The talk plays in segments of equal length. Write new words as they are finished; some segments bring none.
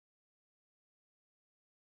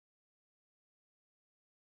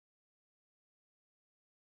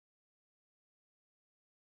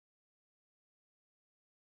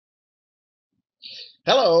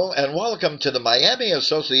Hello and welcome to the Miami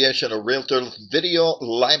Association of Realtors Video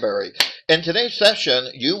Library. In today's session,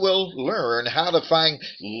 you will learn how to find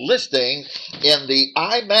listings in the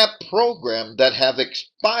Imapp program that have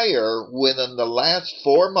expired within the last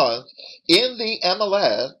 4 months in the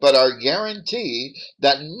MLS, but are guaranteed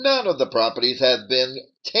that none of the properties have been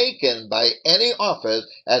taken by any office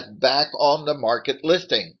as back on the market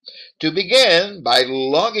listing. To begin, by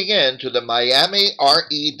logging in to the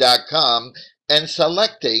MiamiRE.com and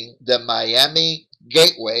selecting the Miami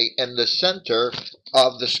Gateway in the center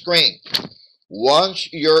of the screen. Once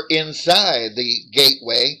you're inside the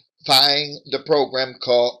gateway, find the program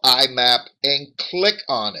called Imapp and click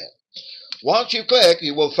on it. Once you click,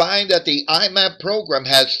 you will find that the Imapp program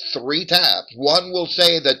has 3 tabs. One will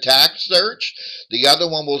say the tax search, the other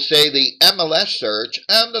one will say the MLS search,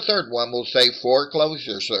 and the third one will say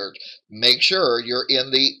foreclosure search. Make sure you're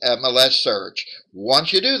in the MLS search.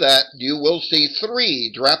 Once you do that, you will see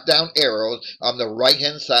 3 drop-down arrows on the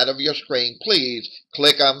right-hand side of your screen. Please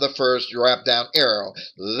click on the first drop-down arrow.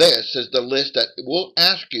 This is the list that will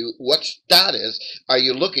ask you what status are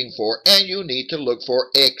you looking for, and you need to look for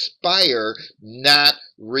expire, not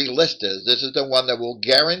relisted. This is the one that will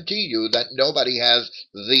guarantee you that nobody has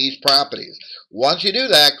these properties. Once you do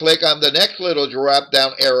that, click on the next little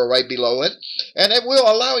drop-down arrow right below it, and it will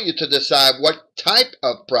allow you to decide what type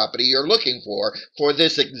of property you're looking for. For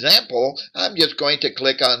this example, I'm just going to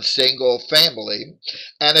click on single family,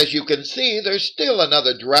 and as you can see, there's still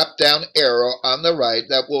another drop-down arrow on the right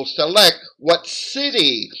that will select what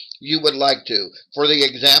city you would like to. For the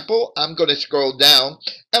example, I'm going to scroll down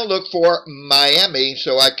and look for Miami,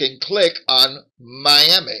 so I can click on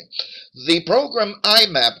Miami. The program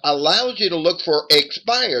Imapp allows you to look for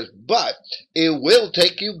expires, but it will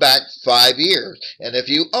take you back 5 years. And if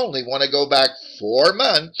you only want to go back 4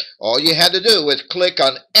 months, all you had to do is click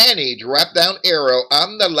on any drop-down arrow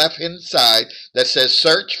on the left-hand side that says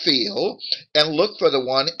search field and look for the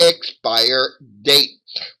one expire date.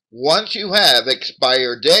 Once you have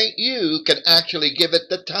expired date, you can actually give it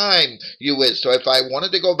the time you wish. So if I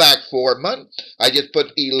wanted to go back 4 months, I just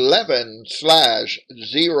put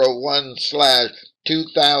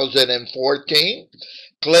 11/01/2014.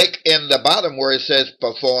 Click in the bottom where it says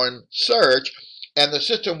perform search, and the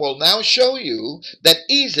system will now show you that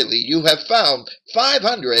easily you have found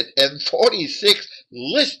 546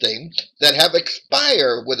 listings that have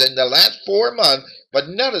expired within the last 4 months, but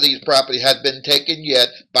none of these properties have been taken yet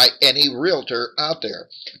by any realtor out there.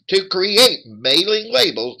 To create mailing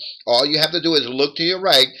labels, all you have to do is look to your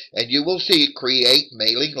right, and you will see create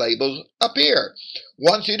mailing labels appear.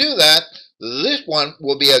 Once you do that, this one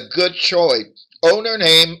will be a good choice. Owner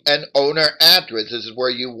name and owner address. This is where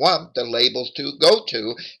you want the labels to go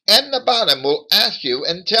to. And the bottom will ask you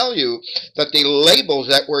and tell you that the labels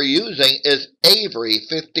that we're using is Avery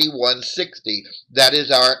 5160. That is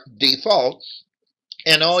our default.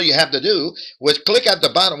 And all you have to do was click at the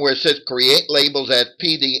bottom where it says create labels as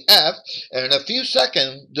PDF, and in a few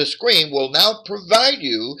seconds the screen will now provide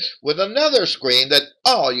you with another screen that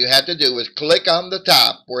all you have to do is click on the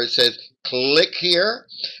top where it says click here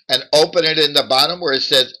and open it in the bottom where it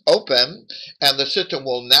says open, and the system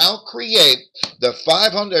will now create the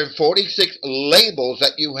 546 labels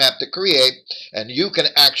that you have to create, and you can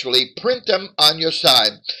actually print them on your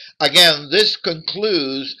side. Again, this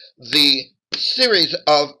concludes the series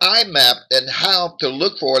of Imapp and how to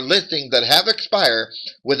look for listings that have expired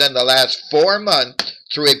within the last 4 months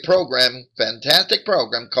through a program, fantastic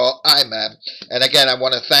program called Imapp. And again, I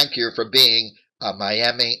want to thank you for being a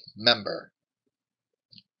Miami member.